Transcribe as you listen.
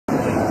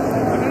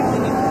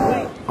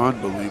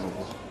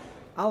Unbelievable.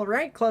 All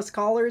right, close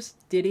callers,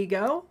 did he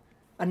go?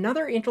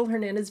 Another Angel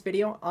Hernandez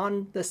video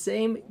on the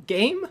same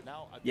game?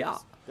 Yeah.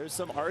 There's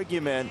some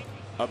argument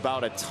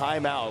about a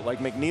timeout. Like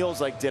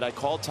McNeil's like, did I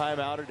call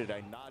timeout or did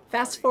I not?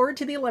 Fast forward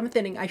to the 11th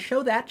inning. I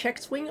show that check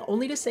swing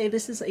only to say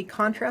this is a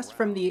contrast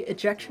from the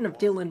ejection of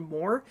Dylan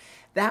Moore.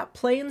 That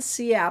play in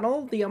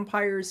Seattle, the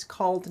umpires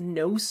called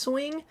no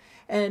swing.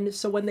 And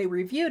so when they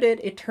reviewed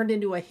it, it turned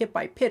into a hit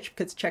by pitch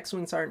because check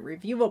swings aren't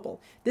reviewable.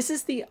 This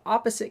is the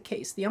opposite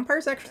case. The umpire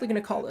is actually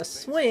going to call a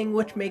swing,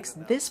 which makes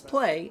this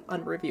play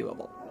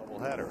unreviewable.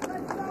 Header.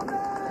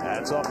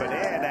 That's up and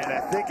in, and I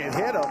think it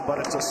hit him, but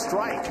it's a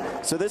strike.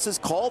 So this is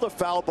called a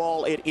foul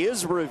ball. It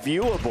is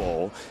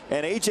reviewable,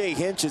 and A.J.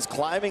 Hinch is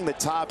climbing the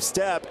top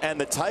step, and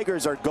the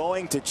Tigers are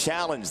going to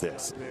challenge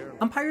this.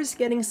 Umpire's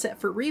getting set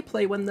for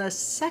replay when the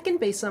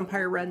second base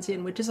umpire runs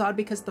in, which is odd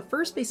because the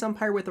first base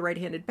umpire with the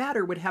right-handed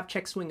batter would have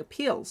check swing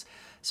appeals.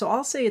 So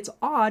I'll say it's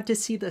odd to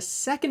see the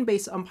second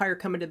base umpire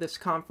come into this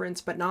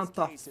conference, but not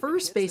the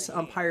first base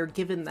umpire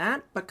given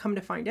that. But come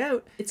to find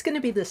out, it's going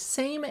to be the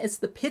same as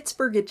the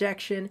Pittsburgh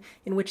ejection,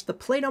 in which the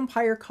plate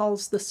umpire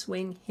calls the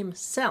swing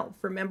himself.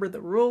 Remember the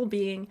rule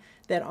being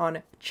that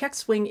on check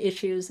swing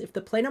issues, if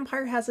the plate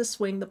umpire has a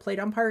swing, the plate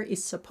umpire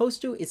is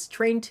supposed to, is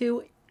trained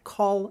to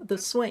call the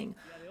swing.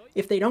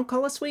 If they don't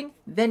call a swing,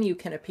 then you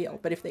can appeal.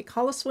 But if they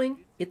call a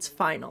swing, it's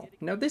final.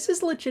 Now, this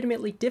is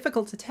legitimately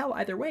difficult to tell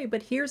either way,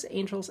 but here's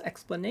Angel's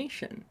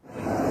explanation.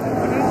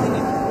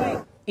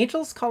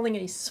 Angel's calling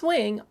a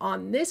swing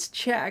on this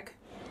check.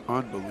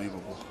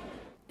 Unbelievable.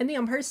 And the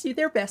umpires do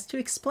their best to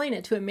explain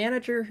it to a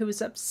manager who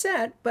is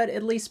upset, but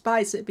at least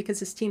buys it because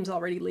his team's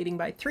already leading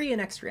by 3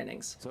 in extra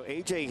innings. So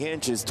A.J.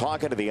 Hinch is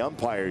talking to the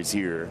umpires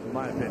here. In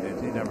my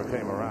opinion, he never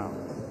came around.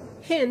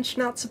 Hinch,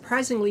 not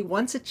surprisingly,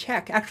 wants a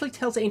check, actually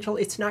tells Angel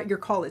it's not your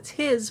call, it's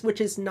his, which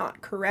is not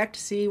correct.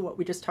 See what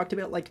we just talked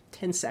about like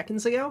 10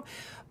 seconds ago?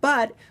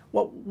 But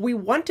what we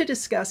want to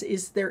discuss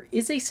is there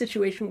is a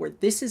situation where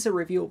this is a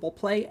reviewable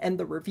play and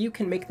the review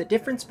can make the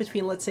difference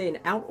between, let's say, an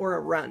out or a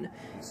run.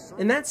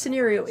 And that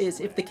scenario is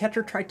if the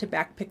catcher tried to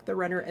backpick the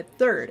runner at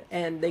third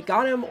and they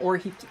got him, or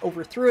he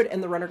overthrew it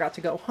and the runner got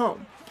to go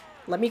home.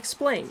 Let me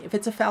explain. If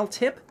it's a foul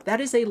tip,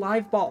 that is a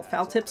live ball.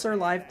 Foul tips are a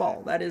live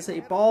ball. That is a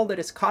ball that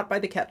is caught by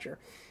the catcher.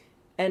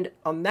 And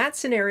on that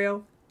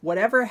scenario,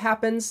 whatever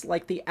happens,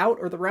 like the out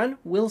or the run,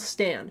 will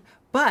stand.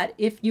 But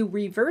if you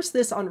reverse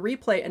this on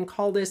replay and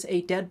call this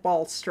a dead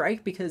ball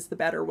strike because the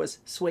batter was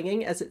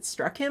swinging as it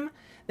struck him,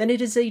 then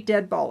it is a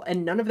dead ball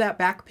and none of that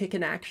back pick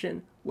in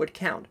action would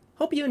count.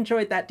 Hope you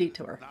enjoyed that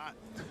detour.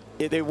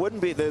 It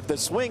wouldn't be, the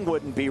swing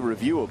wouldn't be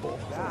reviewable.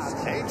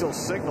 Angel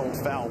signaled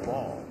foul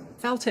ball.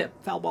 Foul tip.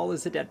 Foul ball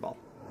is a dead ball.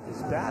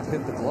 His bat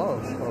hit the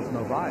glove of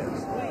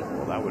Narvaez.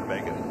 Well, that would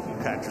make it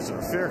catcher's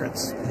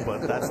interference,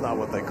 but that's not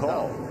what they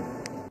call.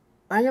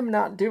 I am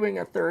not doing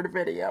a third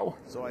video.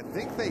 So I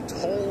think they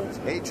told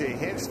A.J.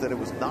 Hinch that it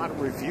was not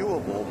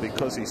reviewable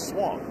because he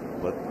swung.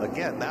 But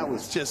again, that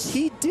was just...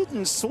 He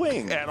didn't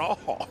swing at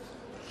all.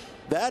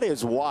 That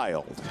is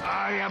wild.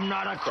 I am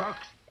not a crook.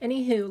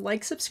 Anywho,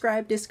 like,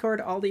 subscribe, Discord,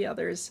 all the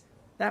others.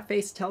 That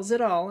face tells it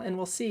all, and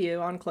we'll see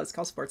you on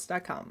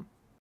closecallsports.com.